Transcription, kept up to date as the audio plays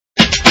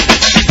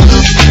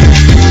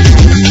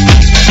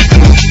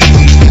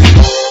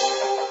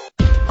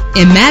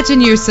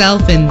Imagine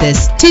yourself in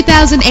this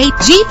 2008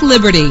 Jeep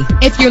Liberty.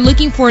 If you're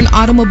looking for an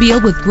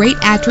automobile with great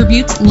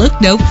attributes, look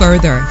no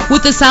further.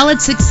 With a solid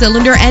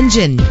 6-cylinder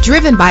engine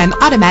driven by an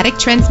automatic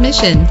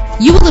transmission,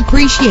 you will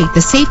appreciate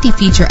the safety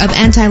feature of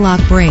anti-lock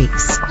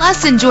brakes.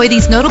 Plus, enjoy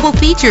these notable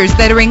features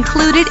that are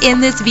included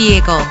in this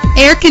vehicle: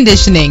 air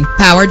conditioning,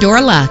 power door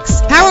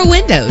locks, power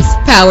windows,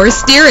 power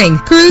steering,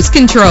 cruise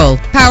control,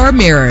 power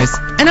mirrors,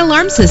 an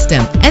alarm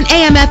system, an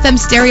AM/FM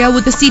stereo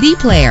with a CD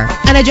player,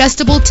 an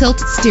adjustable tilt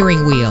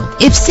steering wheel.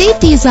 If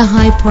safety is a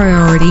high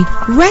priority,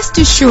 rest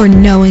assured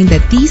knowing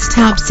that these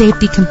top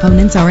safety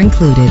components are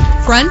included: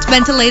 front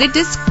ventilated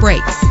disc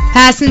brakes,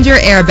 passenger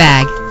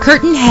airbag,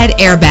 curtain head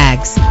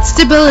airbags,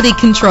 stability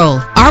control.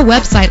 Our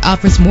website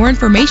offers more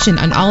information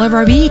on all of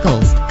our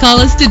vehicles. Call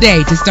us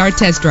today to start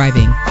test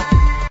driving.